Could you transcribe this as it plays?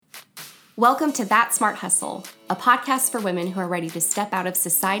Welcome to That Smart Hustle, a podcast for women who are ready to step out of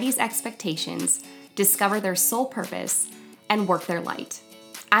society's expectations, discover their soul purpose, and work their light.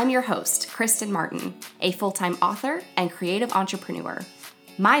 I'm your host, Kristen Martin, a full-time author and creative entrepreneur.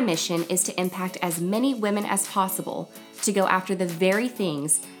 My mission is to impact as many women as possible to go after the very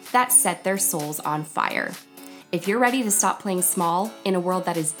things that set their souls on fire. If you're ready to stop playing small in a world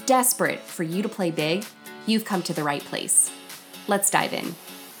that is desperate for you to play big, you've come to the right place. Let's dive in.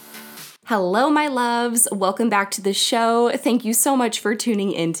 Hello, my loves. Welcome back to the show. Thank you so much for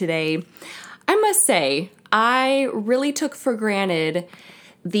tuning in today. I must say, I really took for granted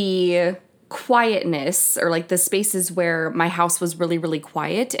the quietness or like the spaces where my house was really, really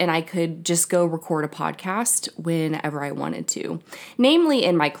quiet and I could just go record a podcast whenever I wanted to, namely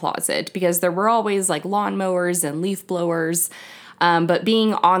in my closet, because there were always like lawnmowers and leaf blowers. But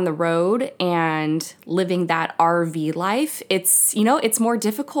being on the road and living that RV life, it's more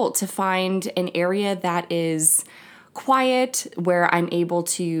difficult to find an area that is quiet where I'm able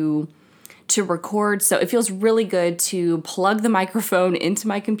to record. So it feels really good to plug the microphone into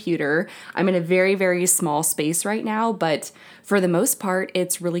my computer. I'm in a very, very small space right now, but for the most part,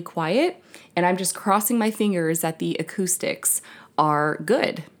 it's really quiet. And I'm just crossing my fingers that the acoustics are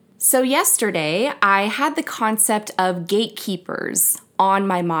good. So yesterday, I had the concept of gatekeepers on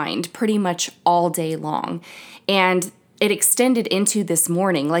my mind pretty much all day long. And it extended into this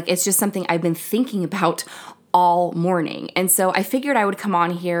morning. Like, it's just something I've been thinking about all morning. And so I figured I would come on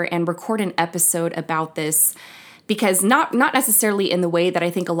here and record an episode about this because not necessarily in the way that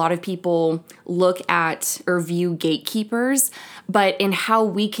I think a lot of people look at or view gatekeepers, but in how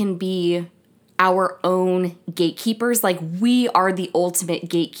we can be our own gatekeepers. Like, we are the ultimate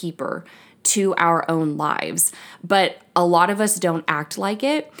gatekeeper to our own lives, but a lot of us don't act like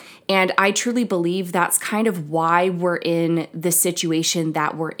it. And I truly believe that's kind of why we're in the situation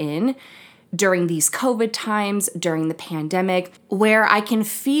that we're in during these COVID times, during the pandemic, where I can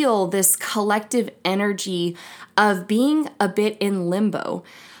feel this collective energy of being a bit in limbo.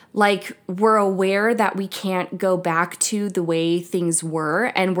 Like, we're aware that we can't go back to the way things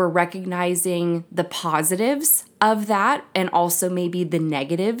were, and we're recognizing the positives of that and also maybe the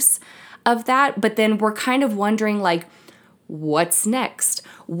negatives of that. But then we're kind of wondering, like, what's next?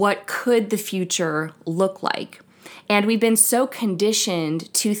 What could the future look like? And we've been so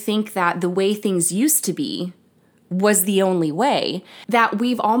conditioned to think that the way things used to be was the only way that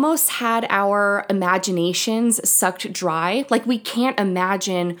we've almost had our imaginations sucked dry. Like, we can't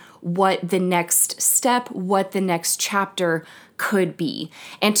imagine what the next step, what the next chapter could be.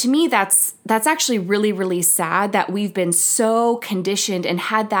 And to me, that's actually really, really sad that we've been so conditioned and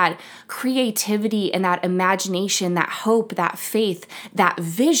had that creativity and that imagination, that hope, that faith, that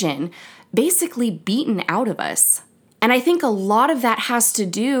vision basically beaten out of us. And I think a lot of that has to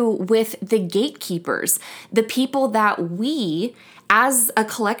do with the gatekeepers, the people that we, as a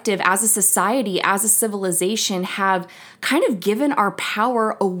collective, as a society, as a civilization, have kind of given our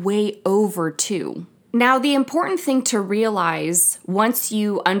power away over to. Now, the important thing to realize once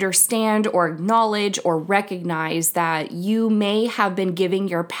you understand or acknowledge or recognize that you may have been giving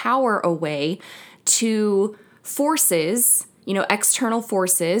your power away to forces, external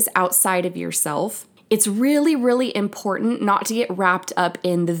forces outside of yourself, it's really, really important not to get wrapped up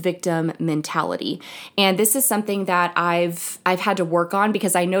in the victim mentality. And this is something that I've had to work on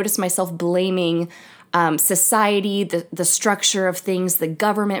because I noticed myself blaming society, the structure of things, the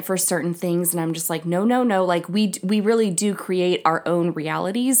government for certain things. And I'm just like, no. Like, we really do create our own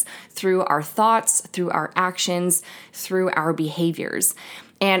realities through our thoughts, through our actions, through our behaviors.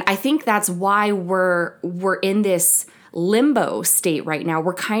 And I think that's why we're in this limbo state right now.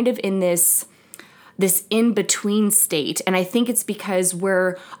 We're kind of in this in-between state. And I think it's because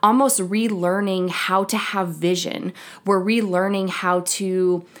we're almost relearning how to have vision. We're relearning how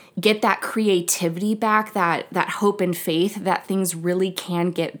to get that creativity back, that hope and faith that things really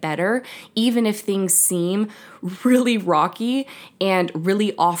can get better, even if things seem really rocky and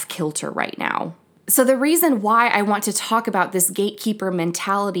really off-kilter right now. So the reason why I want to talk about this gatekeeper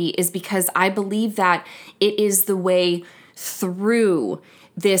mentality is because I believe that it is the way through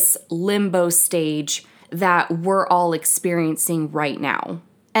this limbo stage that we're all experiencing right now.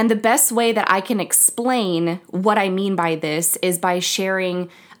 And the best way that I can explain what I mean by this is by sharing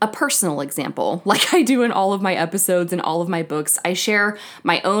a personal example. Like I do in all of my episodes and all of my books, I share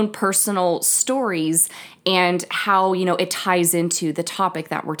my own personal stories and how, it ties into the topic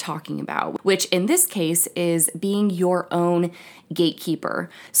that we're talking about, which in this case is being your own gatekeeper.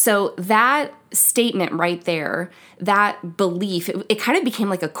 So that statement right there, that belief, it kind of became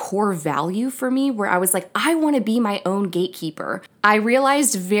like a core value for me where I was like, I want to be my own gatekeeper. I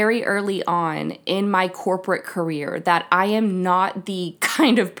realized very early on in my corporate career that I am not the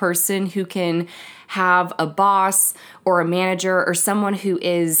kind of person who can have a boss or a manager or someone who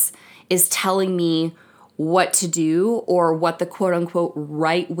is telling me what to do or what the quote unquote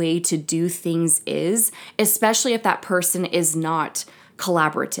right way to do things is, especially if that person is not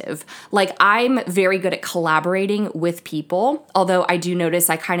collaborative. Like I'm very good at collaborating with people, although I do notice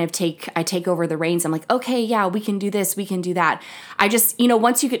I take over the reins. I'm like, okay, yeah, we can do this, we can do that. I just,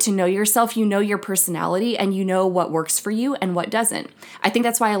 once you get to know yourself, you know your personality and you know what works for you and what doesn't. I think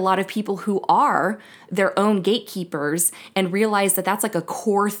that's why a lot of people who are their own gatekeepers and realize that that's like a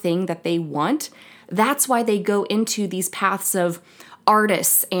core thing that they want, that's why they go into these paths of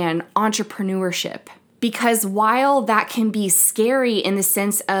artists and entrepreneurship. Because while that can be scary in the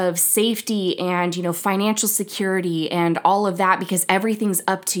sense of safety and, financial security and all of that, because everything's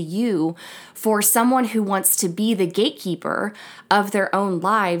up to you, for someone who wants to be the gatekeeper of their own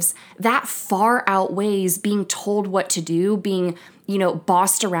lives, that far outweighs being told what to do, being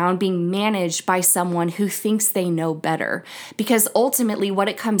bossed around, being managed by someone who thinks they know better. Because ultimately what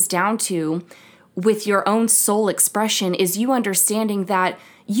it comes down to with your own soul expression is you understanding that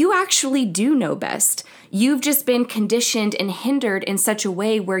you actually do know best. You've just been conditioned and hindered in such a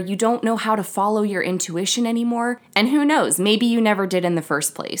way where you don't know how to follow your intuition anymore. And who knows, maybe you never did in the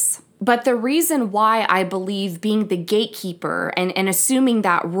first place. But the reason why I believe being the gatekeeper and assuming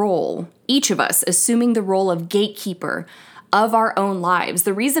that role, each of us assuming the role of gatekeeper of our own lives,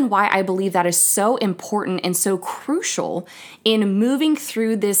 the reason why I believe that is so important and so crucial in moving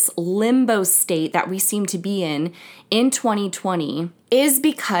through this limbo state that we seem to be in 2020 is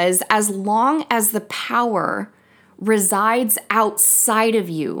because as long as the power resides outside of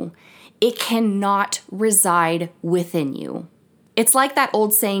you, it cannot reside within you. It's like that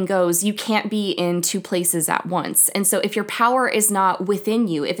old saying goes, you can't be in two places at once. And so if your power is not within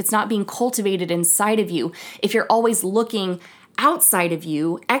you, if it's not being cultivated inside of you, if you're always looking outside of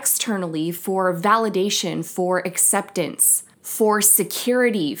you, externally, for validation, for acceptance, for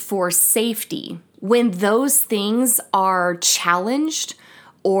security, for safety, when those things are challenged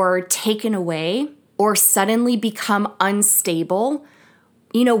or taken away or suddenly become unstable,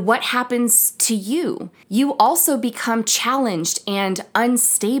 what happens to you? You also become challenged and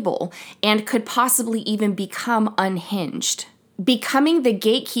unstable and could possibly even become unhinged. Becoming the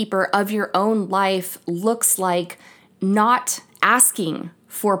gatekeeper of your own life looks like not asking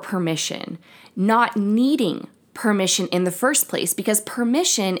for permission, not needing permission in the first place, because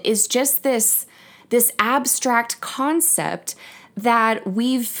permission is just this abstract concept that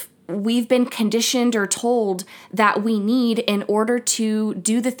we've been conditioned or told that we need in order to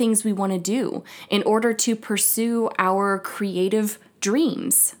do the things we want to do, in order to pursue our creative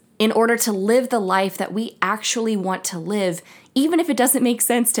dreams, in order to live the life that we actually want to live, even if it doesn't make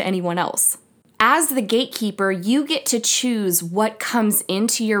sense to anyone else. As the gatekeeper, you get to choose what comes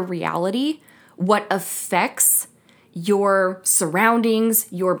into your reality, what affects your surroundings,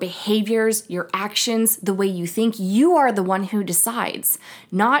 your behaviors, your actions, the way you think. You are the one who decides,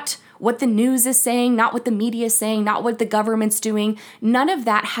 not what the news is saying, not what the media is saying, not what the government's doing. None of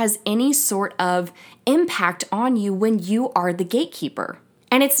that has any sort of impact on you when you are the gatekeeper.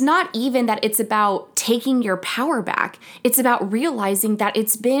 And it's not even that it's about taking your power back. It's about realizing that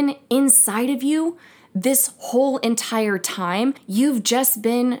it's been inside of you this whole entire time. You've just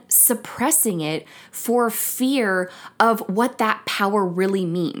been suppressing it for fear of what that power really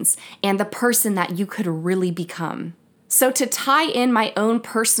means and the person that you could really become. So to tie in my own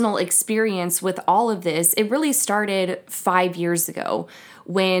personal experience with all of this, it really started 5 years ago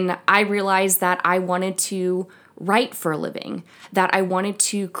when I realized that I wanted to write for a living, that I wanted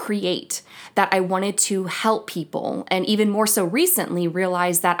to create, that I wanted to help people, and even more so recently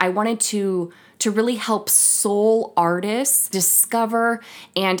realized that I wanted to really help soul artists discover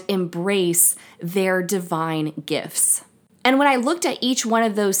and embrace their divine gifts. And when I looked at each one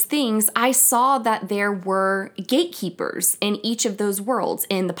of those things, I saw that there were gatekeepers in each of those worlds.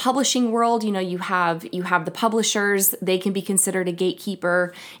 In the publishing world, you have the publishers, they can be considered a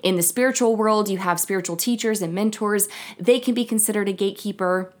gatekeeper. In the spiritual world, you have spiritual teachers and mentors, they can be considered a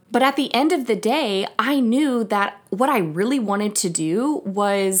gatekeeper. But at the end of the day, I knew that what I really wanted to do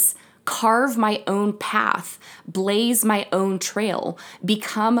was carve my own path, blaze my own trail,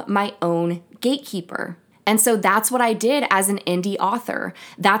 become my own gatekeeper. And so that's what I did as an indie author.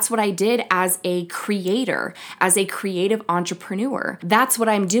 That's what I did as a creator, as a creative entrepreneur. That's what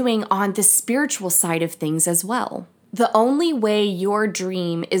I'm doing on the spiritual side of things as well. The only way your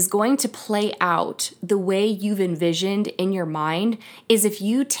dream is going to play out the way you've envisioned in your mind is if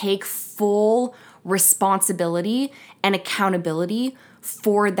you take full responsibility and accountability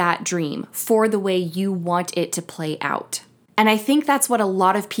for that dream, for the way you want it to play out. And I think that's what a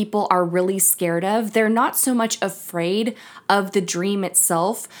lot of people are really scared of. They're not so much afraid of the dream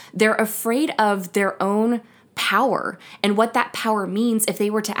itself. They're afraid of their own power and what that power means if they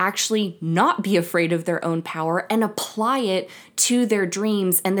were to actually not be afraid of their own power and apply it to their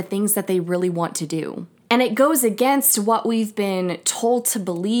dreams and the things that they really want to do. And it goes against what we've been told to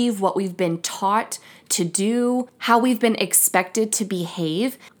believe, what we've been taught to do, how we've been expected to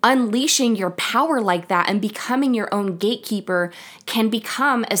behave. Unleashing your power like that and becoming your own gatekeeper can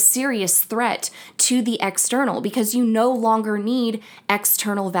become a serious threat to the external because you no longer need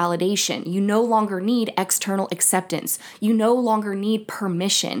external validation. You no longer need external acceptance. You no longer need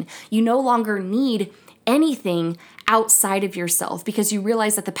permission. You no longer need anything outside of yourself because you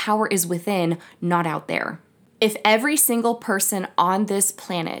realize that the power is within, not out there. If every single person on this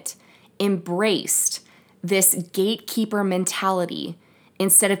planet embraced this gatekeeper mentality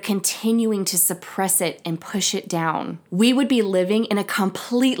instead of continuing to suppress it and push it down, we would be living in a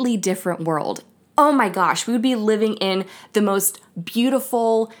completely different world. Oh my gosh, we would be living in the most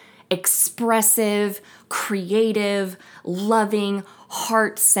beautiful, expressive, creative, loving,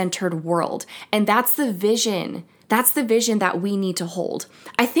 heart-centered world. And that's the vision. That's the vision that we need to hold.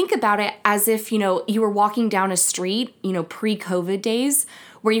 I think about it as if, you were walking down a street, pre-COVID days,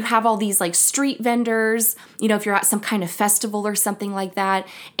 where you have all these like street vendors, if you're at some kind of festival or something like that,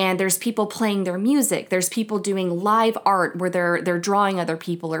 and there's people playing their music, there's people doing live art where they're drawing other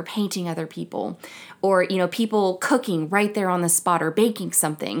people or painting other people, or, people cooking right there on the spot or baking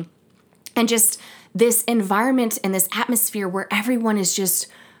something. And just this environment and this atmosphere where everyone is just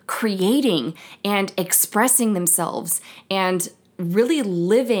creating and expressing themselves and really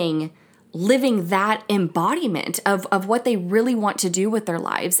living that embodiment of what they really want to do with their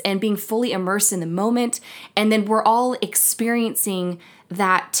lives and being fully immersed in the moment. And then we're all experiencing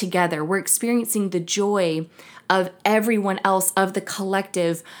that together. We're experiencing the joy of everyone else, of the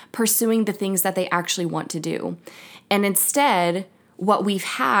collective, pursuing the things that they actually want to do. And instead, what we've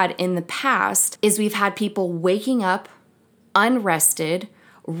had in the past is we've had people waking up unrested,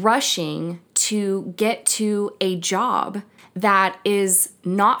 rushing to get to a job that is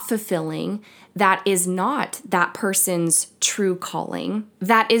not fulfilling, that is not that person's true calling,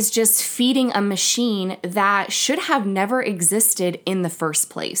 that is just feeding a machine that should have never existed in the first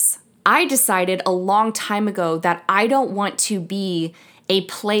place. I decided a long time ago that I don't want to be a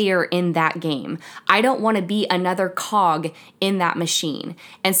player in that game. I don't want to be another cog in that machine.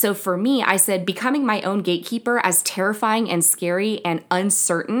 And so for me, I said becoming my own gatekeeper, as terrifying and scary and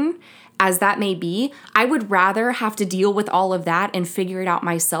uncertain as that may be, I would rather have to deal with all of that and figure it out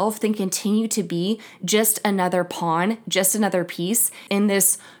myself than continue to be just another pawn, just another piece in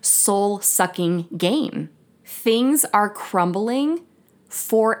this soul-sucking game. Things are crumbling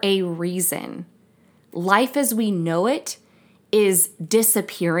for a reason. Life as we know it is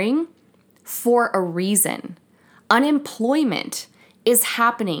disappearing for a reason. Unemployment is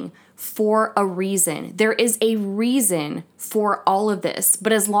happening for a reason. There is a reason for all of this.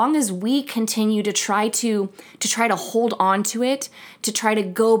 But as long as we continue to try to hold on to it, to try to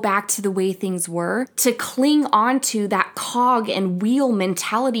go back to the way things were, to cling on to that cog and wheel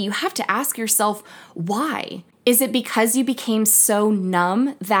mentality, you have to ask yourself, why? Is it because you became so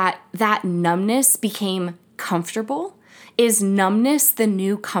numb that numbness became comfortable? Is numbness the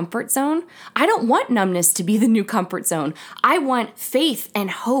new comfort zone? I don't want numbness to be the new comfort zone. I want faith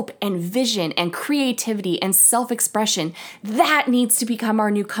and hope and vision and creativity and self-expression. That needs to become our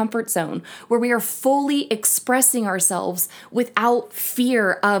new comfort zone, where we are fully expressing ourselves without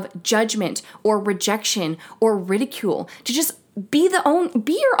fear of judgment or rejection or ridicule, to just be your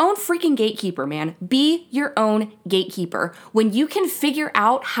own freaking gatekeeper, man. Be your own gatekeeper. When you can figure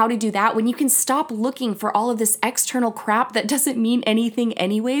out how to do that, when you can stop looking for all of this external crap that doesn't mean anything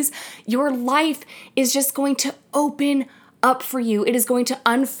anyways, your life is just going to open up for you. It is going to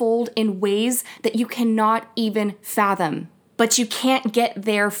unfold in ways that you cannot even fathom. But you can't get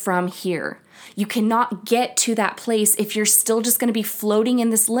there from here. You cannot get to that place if you're still just going to be floating in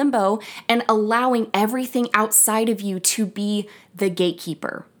this limbo and allowing everything outside of you to be the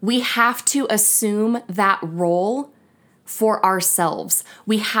gatekeeper. We have to assume that role for ourselves.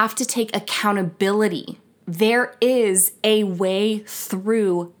 We have to take accountability. There is a way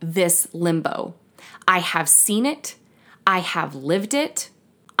through this limbo. I have seen it. I have lived it.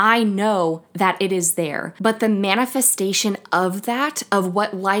 I know that it is there, but the manifestation of that, of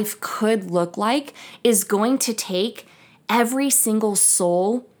what life could look like, is going to take every single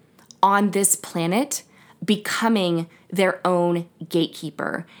soul on this planet becoming their own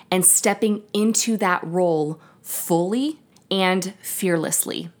gatekeeper and stepping into that role fully and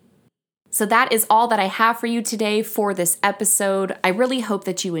fearlessly. So that is all that I have for you today for this episode. I really hope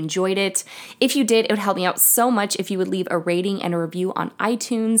that you enjoyed it. If you did, it would help me out so much if you would leave a rating and a review on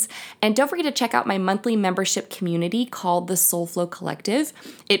iTunes. And don't forget to check out my monthly membership community called the Soulflow Collective.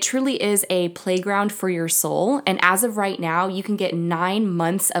 It truly is a playground for your soul. And as of right now, you can get 9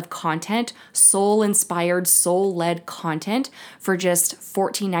 months of content, soul-inspired, soul-led content for just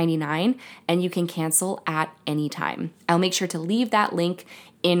 $14.99, and you can cancel at any time. I'll make sure to leave that link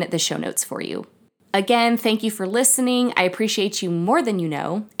in the show notes for you. Again, thank you for listening. I appreciate you more than you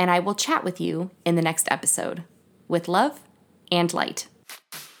know, and I will chat with you in the next episode. With love and light.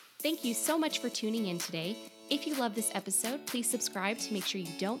 Thank you so much for tuning in today. If you love this episode, please subscribe to make sure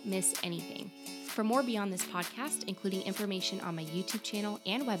you don't miss anything. For more beyond this podcast, including information on my YouTube channel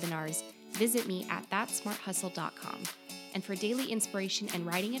and webinars, visit me at thatsmarthustle.com. And for daily inspiration and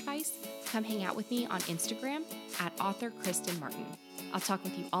writing advice, come hang out with me on Instagram at author Kristen Martin. I'll talk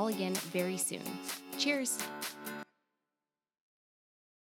with you all again very soon. Cheers!